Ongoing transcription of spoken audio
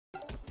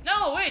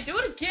No, wait, do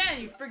it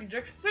again, you freaking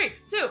jerk. 3,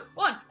 2,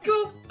 1,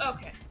 go!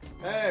 Okay.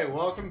 Hey,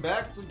 welcome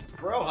back to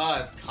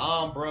Brohive.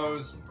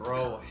 Combros,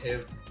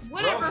 Brohive.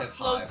 Whatever Brohive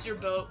floats Hive. your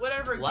boat,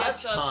 whatever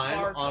Last gets us time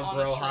far on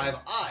the Brohive,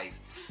 tree. I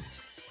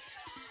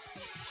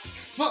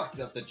fucked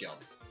up the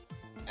jump.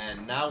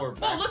 And now we're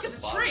back look at at the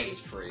the bottom tree. of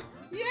this tree.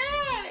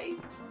 Yay!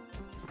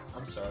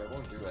 I'm sorry, I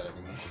won't do that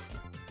anymore.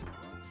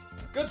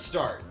 Good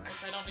start.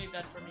 Yes, I don't need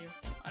that from you.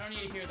 I don't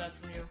need to hear that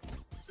from you.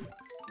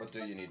 What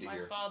do you need to My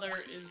hear? father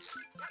is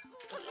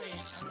a saint.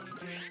 I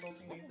don't need you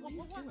insulting me. What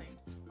are you doing?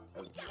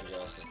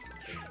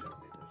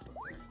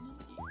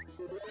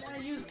 You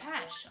gotta use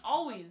patch,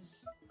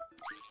 always.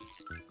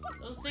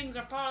 Those things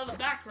are part of the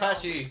background.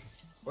 Patchy!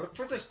 What if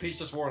Princess Peach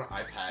just wore an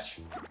eye patch?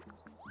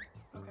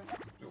 Okay.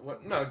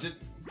 What? No,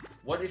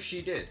 what if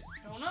she did?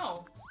 I don't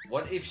know.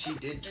 What if she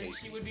did, Then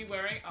Casey? she would be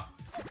wearing. Oh.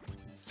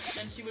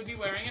 Then she would be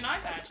wearing an eye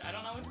patch. I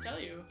don't know what to tell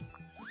you.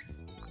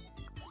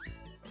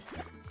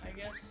 I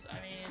guess. I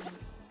mean.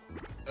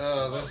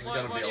 This is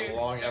gonna be a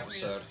long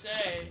episode.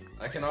 Say?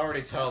 I can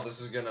already tell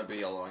this is gonna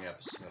be a long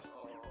episode.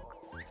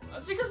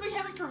 That's because we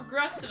haven't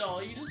progressed at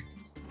all. You just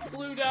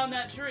flew down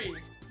that tree.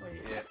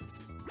 Wait. Yeah.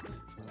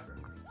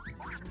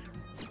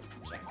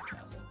 Check the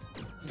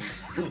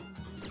castle.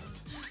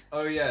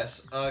 Oh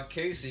yes,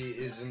 Casey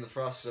is in the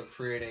process of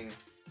creating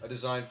a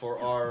design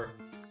for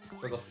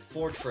the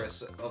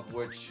fortress of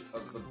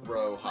the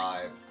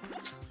Brohive,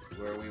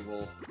 where we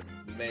will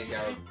make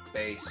our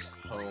base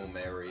home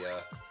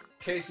area.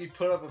 Casey,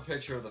 put up a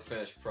picture of the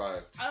finished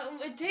product.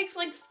 It takes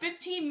like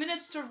 15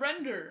 minutes to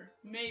render.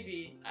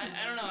 Maybe. I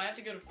don't know. I have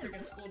to go to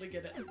freaking school to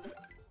get it.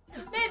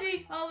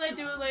 Maybe. I'll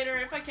do it later.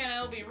 If I can,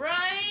 it'll be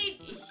right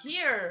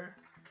here.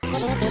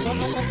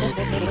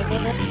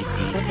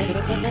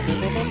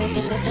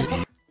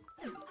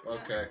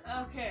 Okay.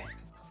 Okay.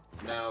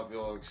 Now, if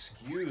you'll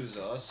excuse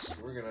us,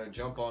 we're gonna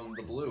jump on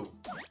the blue.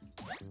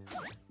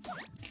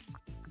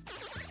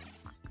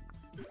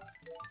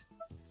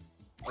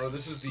 Oh,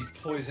 this is the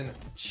poison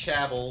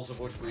chabbles of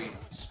which we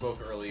spoke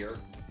earlier,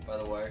 by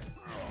the way.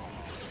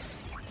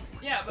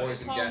 Yeah, but we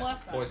saw them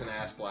last time. Poison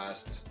ass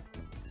blasts.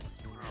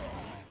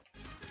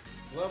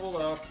 Level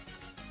up.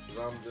 'Cause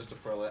I'm just a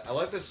pro. I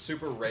like this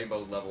super rainbow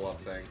level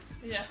up thing.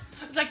 Yeah.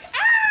 It's like, ah,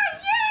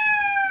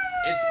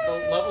 yeah! It's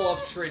the level up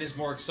screen is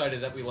more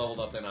excited that we leveled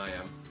up than I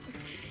am.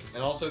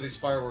 And also these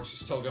fireworks are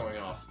still going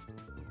off.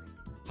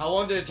 How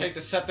long did it take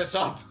to set this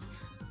up?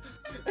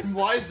 And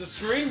why is the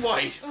screen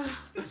white?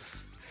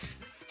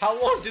 How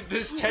long did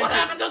this take? What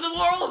happened to the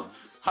world?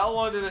 How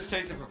long did this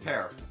take to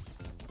prepare?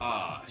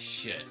 Ah,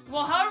 shit.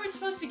 Well, how are we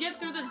supposed to get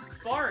through this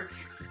bark?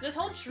 This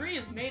whole tree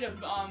is made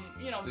of,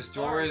 you know, This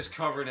door bark. is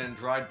covered in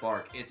dried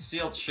bark. It's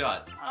sealed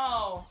shut.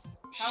 Oh,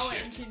 how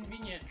Shit.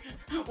 inconvenient.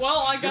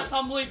 Well, I guess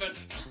I'm leaving.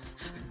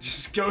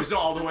 Just goes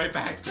all the way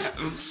back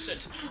down.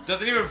 Shit.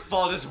 Doesn't even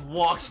fall, just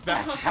walks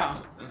back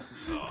down.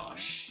 Oh,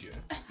 shit.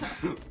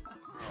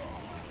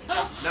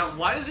 Now,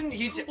 why doesn't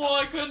he Well,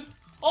 I couldn't.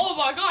 Oh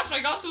my gosh, I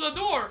got through the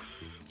door.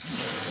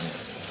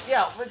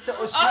 Yeah, but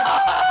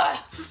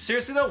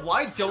seriously though,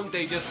 why don't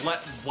they just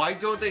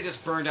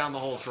burn down the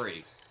whole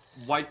tree?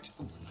 Why?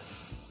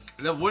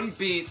 That wouldn't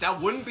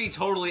be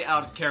totally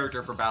out of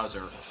character for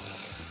Bowser.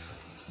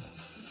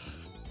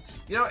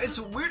 You know, it's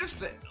weird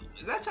if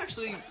that's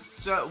actually.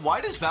 So why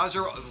does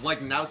Bowser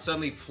like now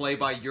suddenly play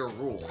by your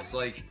rules?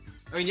 Like,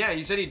 I mean, yeah,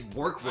 he said he'd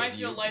work with you. I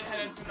feel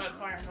lightheaded from that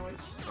fire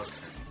noise. Okay.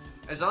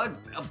 It's not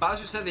like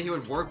Bowser said that he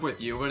would work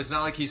with you, but it's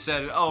not like he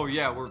said, "Oh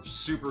yeah, we're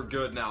super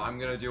good now. I'm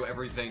gonna do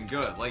everything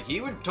good." Like he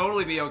would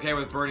totally be okay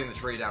with burning the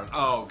tree down.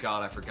 Oh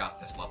god, I forgot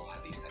this level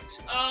had these things.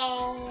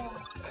 Oh.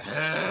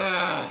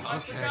 I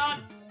Okay.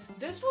 forgot.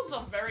 This was a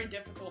very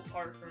difficult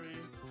part for me.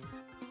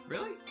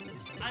 Really?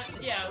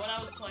 Yeah, when I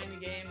was playing the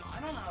game, I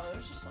don't know. There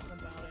was just something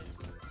about it.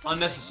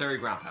 Unnecessary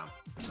ground pound.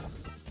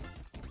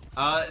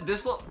 I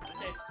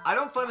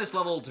don't find this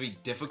level to be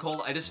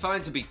difficult. I just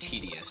find it to be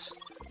tedious.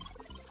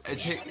 It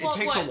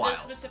takes a while. This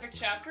specific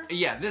chapter?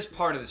 Yeah, this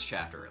part of this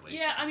chapter at least.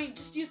 Yeah, I mean,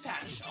 just use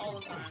patch all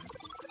the time.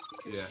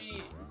 Yeah.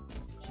 She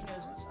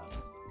knows what's up.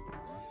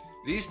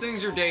 These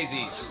things are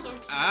daisies. So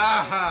cute.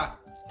 Aha!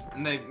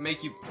 And they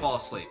make you fall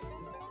asleep,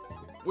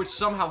 which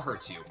somehow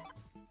hurts you.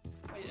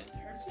 Wait, it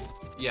hurts you?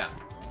 Yeah.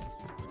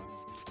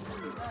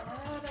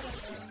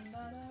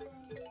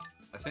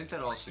 I think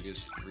that also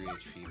gives 3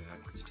 HP back.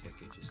 Let's take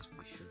it just to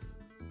be sure.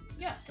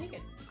 Yeah, take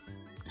it.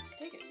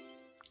 Take it.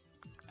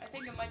 I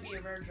think it might be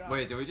a rare drop.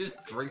 Wait, did we just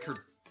drink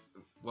her?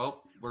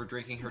 Well, we're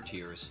drinking her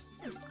tears.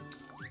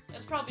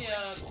 That's probably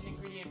an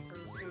ingredient for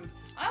food.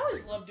 I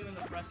always love doing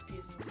the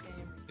recipes in this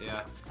game.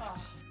 Yeah. Oh.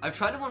 I've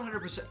tried to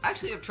 100%.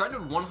 Actually, I've tried to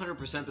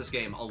 100% this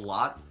game a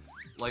lot.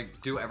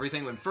 Like, do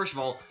everything. And first of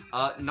all,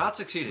 not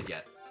succeeded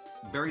yet.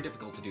 Very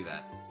difficult to do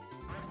that.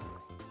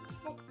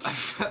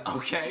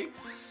 Okay.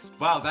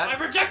 Wow, that.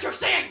 I reject your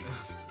saying!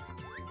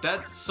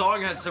 That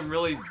song had some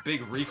really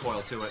big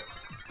recoil to it.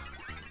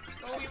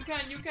 Oh, you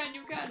can. What are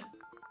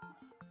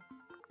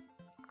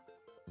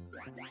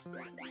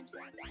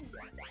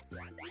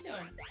you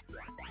doing?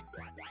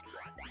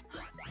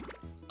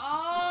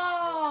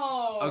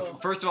 Oh! Okay,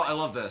 first of all, I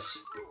love this.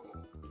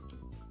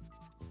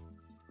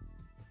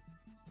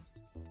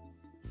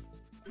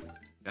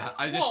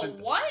 I just. Whoa,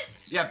 what?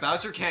 Yeah,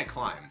 Bowser can't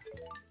climb.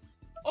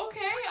 Okay,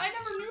 I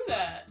never knew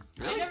that.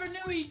 Really? I never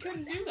knew he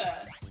couldn't do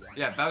that.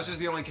 Yeah, Bowser's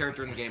the only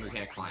character in the game who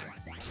can't climb.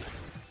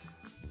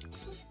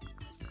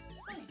 It's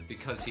funny.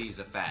 Because he's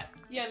a fat.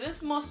 Yeah,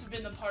 this must have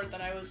been the part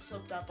that I was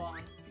slipped up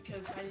on,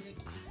 because I didn't...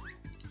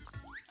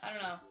 I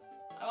don't know.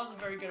 I wasn't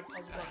very good at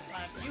puzzles at the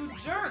time. You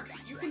jerk!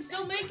 You can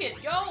still make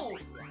it! Go!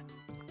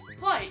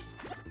 Fight!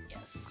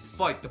 Yes.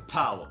 Fight the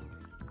power!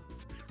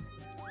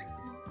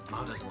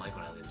 Mom doesn't like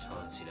when I leave the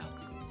toilet seat up,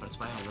 but it's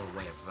my own little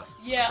way of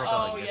Yeah,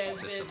 rebelling oh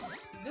against yeah, the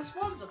system. this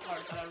was the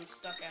part that I was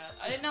stuck at.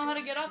 I didn't know how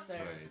to get up there.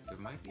 Wait, there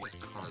might be a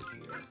card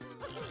here.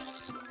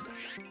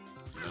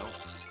 No.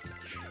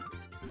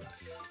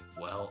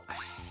 Well,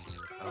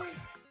 okay.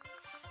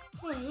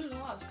 Oh, there's a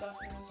lot of stuff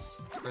in this.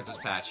 Princess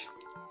Patch.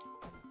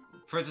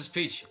 Princess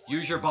Peach,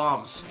 use your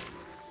bombs.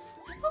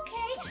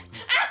 Okay.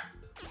 Ah!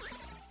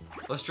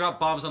 Let's drop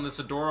bombs on this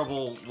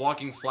adorable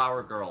walking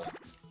flower girl.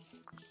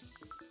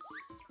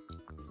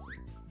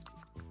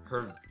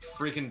 Her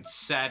freaking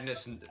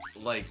sadness,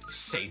 like,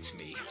 sates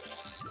me.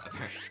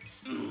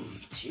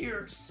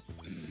 Tears.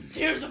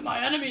 Tears of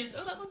my enemies.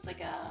 Oh, that looks like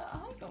a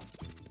honeycomb.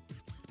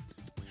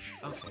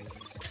 Okay.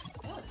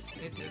 What?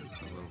 It did.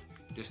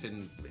 Just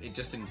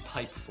in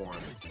pipe form.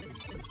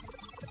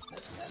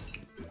 That's...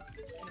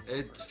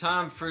 It's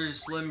time for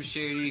Slim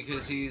Shady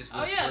because he's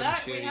the Oh yeah, Slim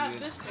that Shady. we have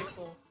this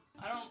pixel.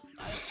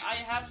 I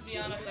have to be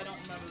honest, I don't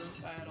remember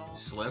this guy at all.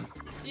 Slim?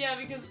 Yeah,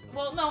 because,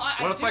 well, no,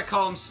 What if I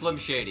call him Slim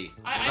Shady?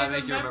 Will that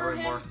make you remember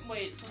him more?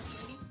 Wait, Slim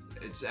Shady?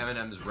 It's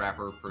Eminem's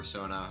rapper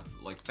persona,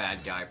 like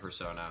bad guy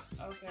persona.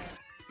 Okay.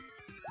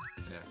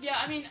 Yeah. Yeah,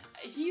 I mean,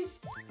 he's,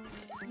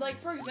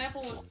 like, for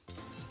example,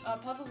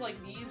 puzzles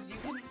like these, you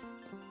can,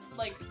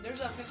 like, there's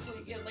a pixel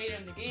you get later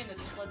in the game that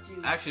just lets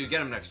you... Actually, you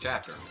get him next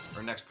chapter,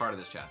 or next part of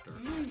this chapter.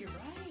 You're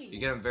right. You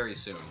get him very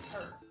soon.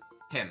 Her.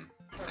 Him.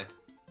 Her.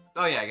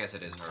 Oh yeah, I guess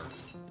it is her.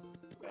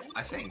 Right?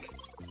 I think.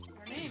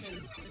 Her name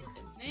is,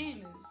 its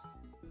name is...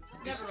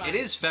 Never mind. It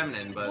is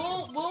feminine, but...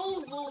 We'll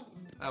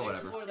whatever.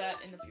 explore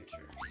that in the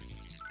future.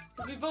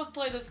 Because we both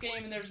play this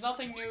game and there's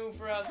nothing new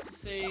for us to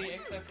see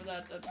except for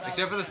that.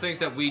 Except for the things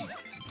that we,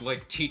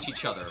 like, teach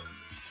each other.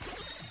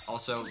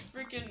 Also,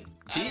 freaking,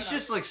 Peach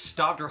just, like,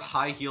 stopped her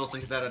high heels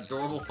into that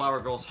adorable flower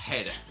girl's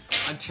head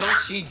until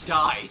she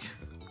died.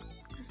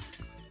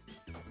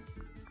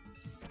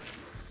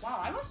 Wow,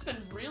 I must have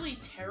been really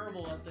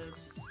terrible at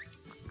this.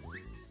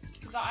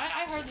 Because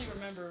I hardly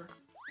remember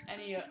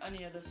any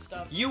of this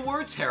stuff. You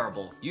were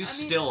terrible. You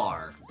still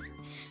are.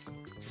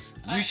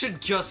 You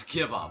should just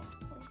give up.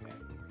 Okay.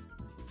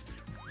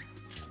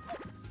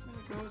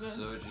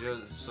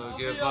 So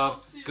give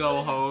up,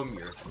 go home,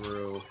 you're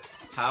through.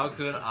 How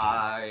could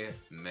I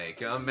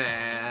make a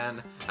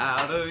man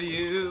out of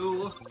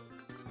you?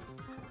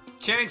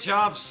 Chain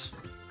chomps!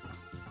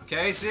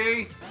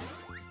 Casey?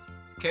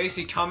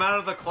 Casey, come out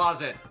of the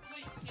closet.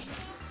 Wait,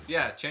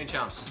 Yeah, chain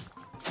chomps.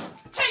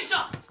 chain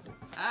chomp!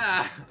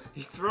 Ah!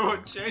 He threw a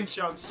chain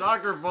chomp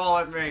soccer ball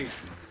at me!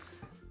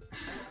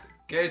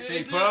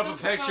 Casey, put up a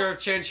picture of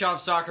chain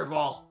chomp soccer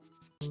ball.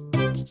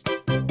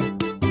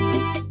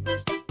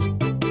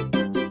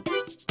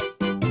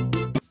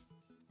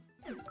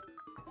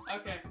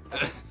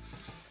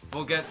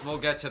 Okay. We'll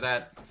get to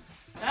that.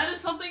 That is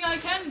something I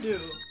can do.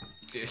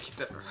 Dude,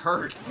 that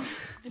hurt.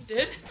 It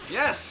did?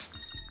 Yes!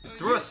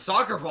 Threw a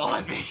soccer ball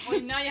at me.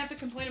 Wait, now you have to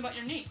complain about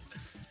your knee.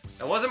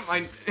 That wasn't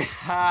my...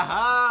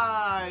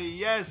 Haha!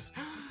 Yes!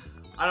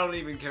 I don't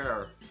even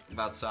care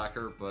about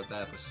soccer, but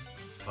that was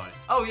funny.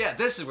 Oh yeah,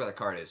 this is where the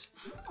card is.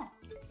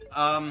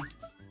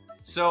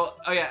 So,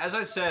 oh yeah, as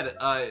I said,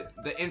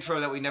 the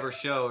intro that we never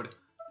showed,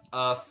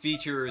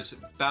 features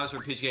Bowser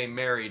and Peach getting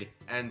married,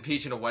 and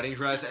Peach in a wedding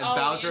dress, and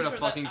Bowser in a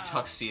fucking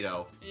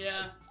tuxedo.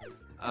 Yeah.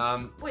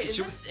 Wait, is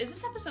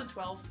this episode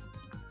 12?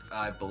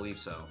 I believe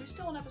so. Are we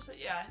still on episode?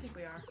 Yeah, I think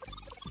we are.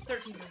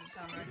 13 doesn't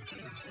sound right.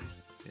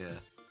 Yeah.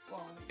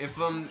 Well, If,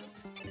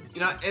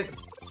 you know,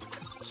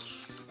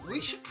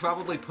 we should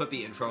probably put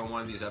the intro in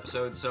one of these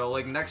episodes, so,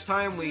 like, next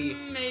time we...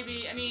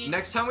 Maybe, I mean...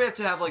 Next time we have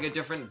to have, like, a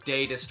different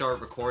day to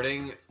start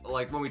recording,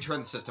 like, when we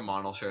turn the system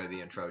on, I'll show you the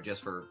intro,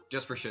 just for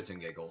shits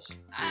and giggles, so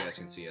you guys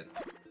can see it.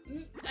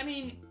 I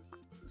mean,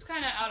 it's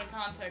kind of out of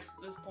context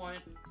at this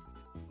point.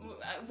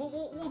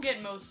 We'll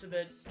get most of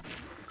it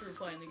through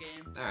playing the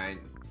game. Alright.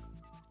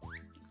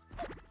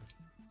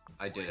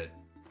 I did it.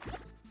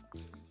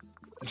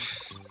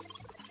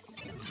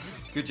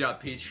 Good job,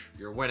 Peach.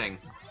 You're winning.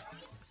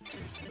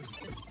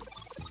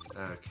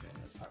 Okay.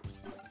 This part was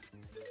fun.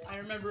 I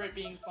remember it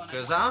being funny.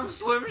 Because I'm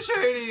Slim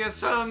Shady,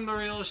 yes, I'm the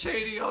real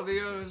Shady, all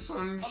the other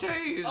Slim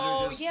Shadys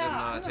are just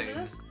imitating.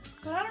 This,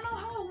 but I don't know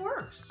how it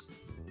works.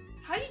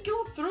 How do you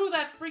go through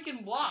that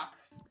freaking block?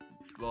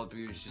 Well,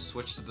 you just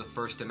switch to the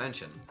first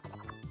dimension.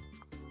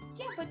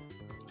 Yeah, but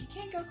you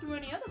can't go through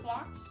any other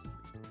blocks.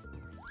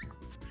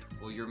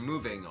 Well, you're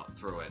moving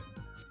through it.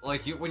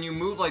 Like, when you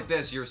move like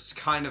this, you're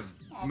kind of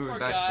moving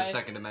back to the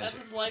second dimension. That's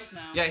his life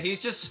now. Yeah, he's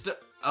just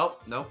oh,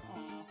 no.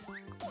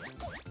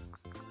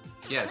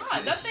 Yeah.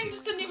 God, that thing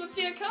just didn't even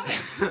see it coming.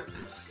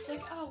 It's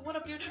like, oh, what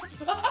up, your...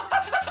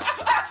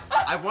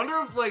 I I wonder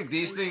if like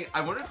these things.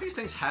 I wonder if these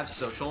things have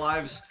social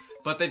lives.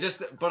 But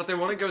if they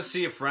want to go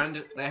see a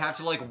friend, they have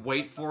to like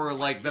wait for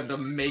like them to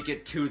make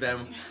it to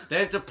them. They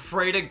have to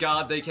pray to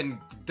God they can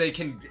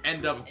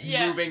end up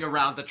moving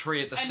around the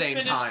tree at the same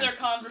time. And finish their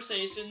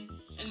conversation.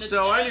 In the,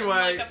 so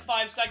anyway, in like the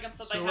 5 seconds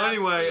that they have.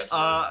 Anyway,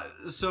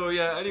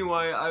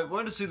 I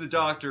wanted to see the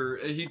doctor.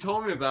 He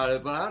told me about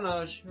it, but I'm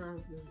not sure.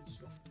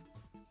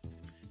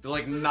 They're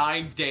like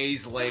 9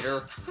 days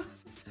later.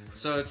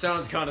 So it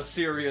sounds kind of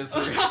serious.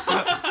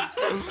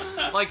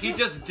 Like he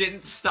just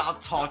didn't stop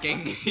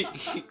talking.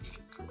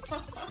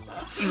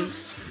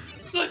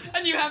 So,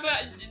 and you have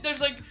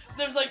there's like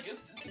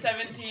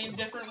 17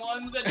 different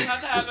ones, and you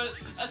have to have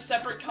a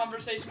separate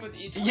conversation with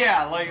each one.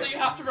 Yeah, like. So you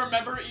have to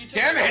remember each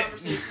Damn of the it!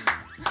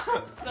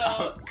 conversations. So.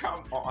 Oh,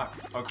 come on.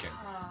 Okay.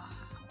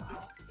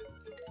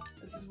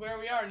 This is where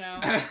we are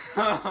now.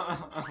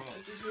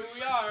 This is who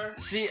we are.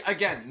 See,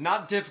 again,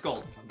 not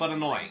difficult, but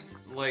annoying.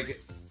 Like.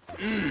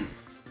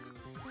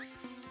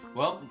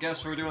 Well,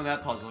 guess we're doing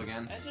that puzzle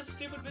again. That's just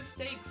stupid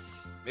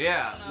mistakes.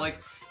 Yeah, like,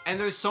 and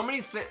there's so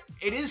many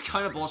it is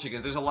kind of bullshit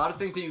because there's a lot of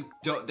things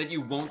that you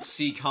won't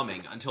see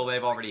coming until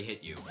they've already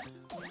hit you.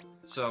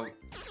 So,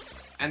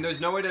 and there's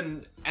no way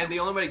to, and the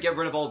only way to get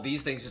rid of all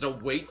these things is to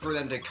wait for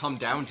them to come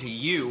down to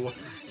you,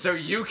 so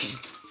you can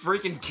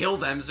freaking kill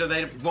them so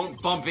they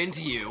won't bump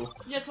into you.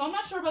 Yeah, so I'm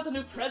not sure about the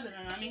new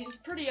president. I mean, he's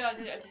pretty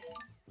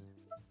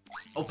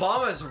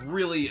Obama is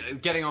really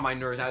getting on my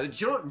nerves now.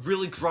 You know what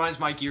really grinds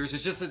my gears?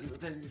 It's just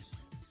that...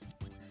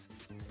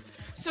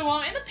 So,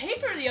 in the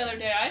paper the other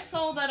day, I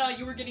saw that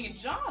you were getting a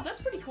job.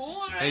 That's pretty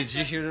cool. Right? Hey, did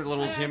you hear that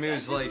little Timmy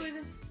was like...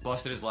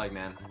 Busted his leg,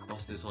 man.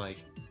 Busted his leg.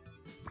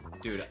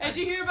 Dude, hey, did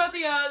you hear about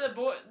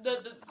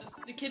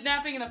the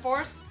kidnapping in the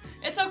forest?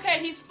 It's okay,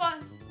 he's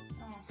fine.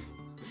 Oh,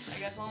 I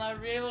guess I'll never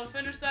be able to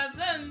finish that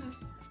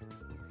sentence.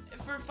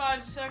 For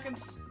 5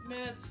 seconds,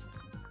 minutes,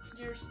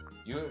 years.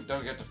 You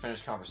don't get to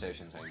finish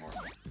conversations anymore.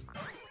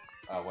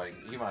 Oh, wait,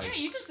 he might. Yeah,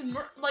 you just,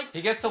 like...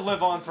 He gets to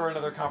live on for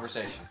another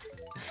conversation.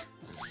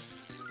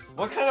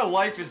 What kind of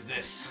life is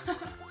this?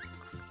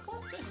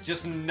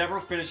 Just never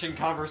finishing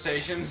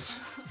conversations?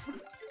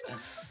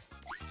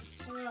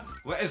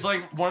 It's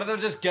like, one of them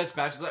just gets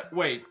back, she's like,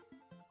 wait,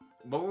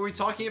 what were we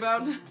talking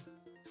about?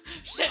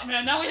 Shit,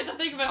 man, now we have to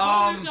think about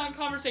how we've done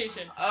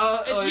conversation.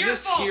 It's your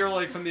just fault. Hear,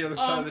 like, from the other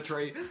side of the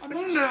tree.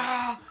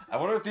 Nah! I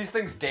wonder if these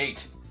things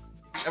date.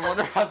 I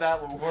wonder how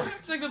that would work.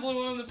 It's like the blue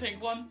one and the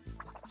pink one.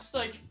 Just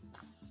like,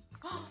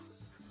 oh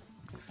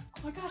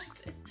my gosh,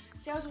 it's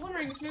see, I was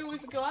wondering if maybe we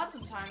could go out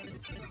sometime.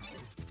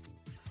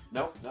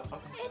 Nope, nope.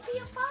 It'd be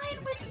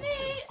fine with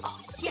me. Oh,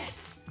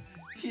 yes.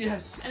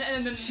 Yes.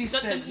 And then she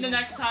said the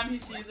next time he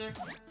sees her,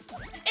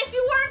 if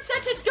you weren't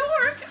such a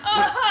dork.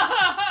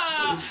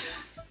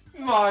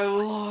 My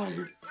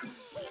life.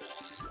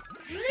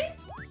 Really?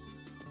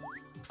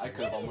 I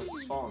could have almost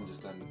just fallen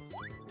just then.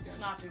 Let's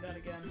not do that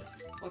again.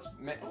 Let's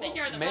I think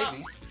you're at the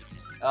maybe.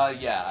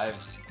 Yeah,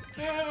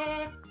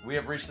 we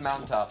have reached the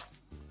mountaintop.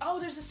 Oh,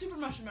 there's a super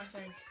mushroom, I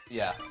think.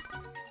 Yeah.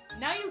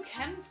 Now you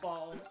can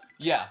fall.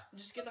 Yeah.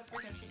 Just get the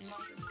freaking super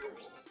mushroom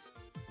first.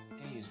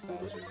 Gonna use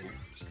Bowser here.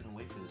 Just gonna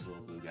wait for this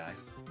little blue guy.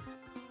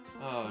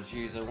 Oh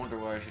jeez, I wonder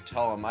what I should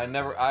tell him. I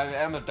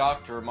am a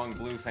doctor among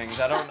blue things.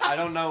 I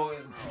don't know.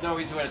 It's no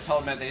easy way to tell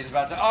him that he's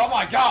about to. Oh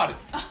my god!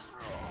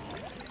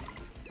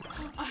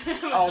 I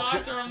am a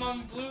doctor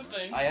among blue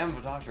things. I am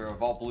a doctor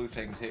of all blue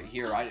things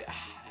here.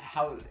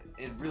 How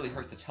it really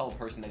hurts to tell a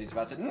person that he's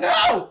about to.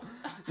 No!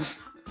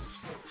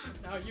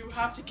 Now you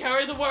have to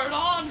carry the word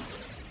on.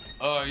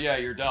 Oh yeah,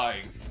 you're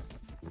dying.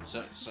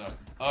 So.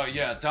 Oh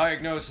yeah,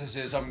 diagnosis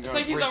is I'm gonna. It's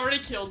like he's already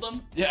killed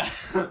them. Yeah.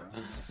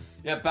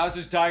 Yeah,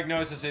 Bowser's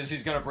diagnosis is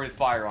he's gonna breathe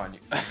fire on you.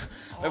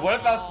 Wait, what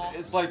if Bowser?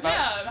 It's like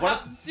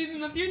see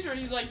in the future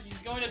he's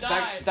going to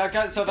die. That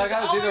guy was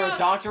either a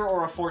doctor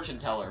or a fortune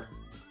teller.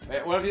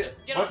 Wait, what if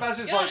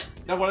Bowser's like?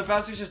 No, what if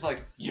Bowser's just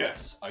like?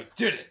 Yes, I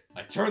did it.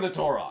 I turned the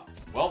door on.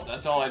 Well,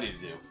 that's all I need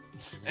to do.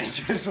 And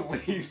just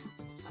leave.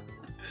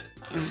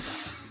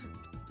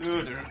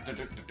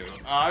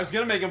 I was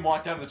gonna make him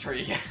walk down the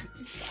tree again.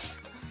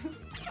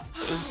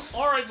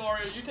 Alright,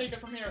 Mario, you take it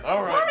from here.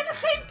 Alright. We're in the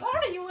same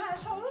party, you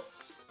asshole!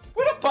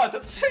 We're about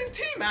the same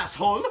team,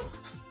 asshole!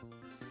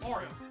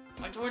 Mario,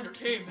 I joined your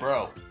team.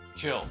 Bro,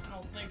 chill. I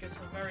don't think it's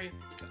a very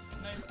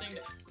nice thing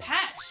to...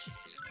 Patch!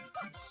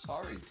 I'm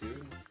sorry,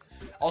 dude.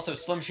 Also,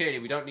 Slim Shady,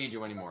 we don't need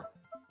you anymore.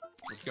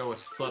 Let's go with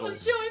Thuddles.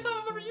 That's the only time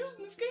I've ever used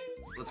in this game.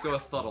 Let's go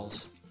with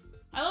Thuddles.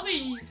 I love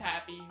he's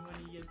happy when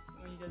he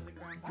does the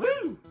ground.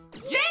 Woo!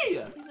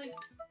 Yeah! He's like,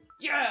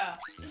 yeah,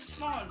 this is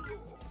fun.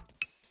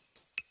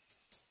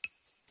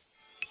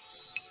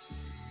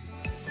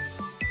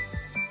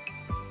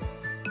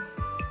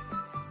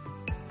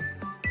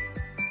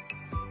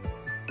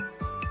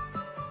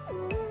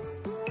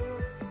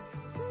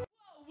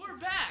 We're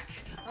back.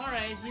 All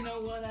right, you know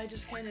what? I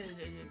just kind of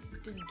didn't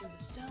do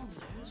the sound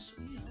there, so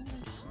you know,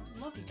 I just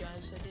love you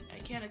guys. I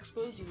can't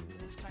expose you to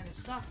this kind of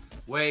stuff.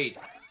 Wait.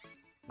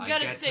 You I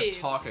gotta get save. to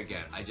talk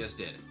again. I just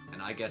did,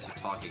 and I get to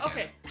talk again.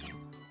 Okay.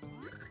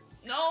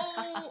 No.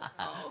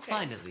 Oh, okay.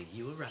 Finally,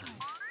 you arrived.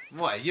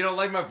 What? You don't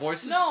like my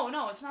voices? No,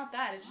 it's not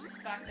that. It's just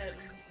the fact that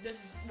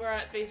we're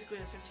at basically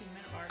the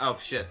 15-minute mark. Oh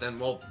shit.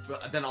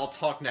 Then I'll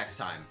talk next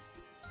time.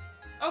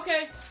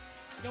 Okay.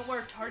 You don't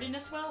wear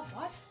tardiness well?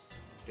 What?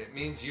 It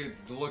means you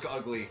look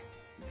ugly.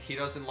 He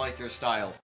doesn't like your style.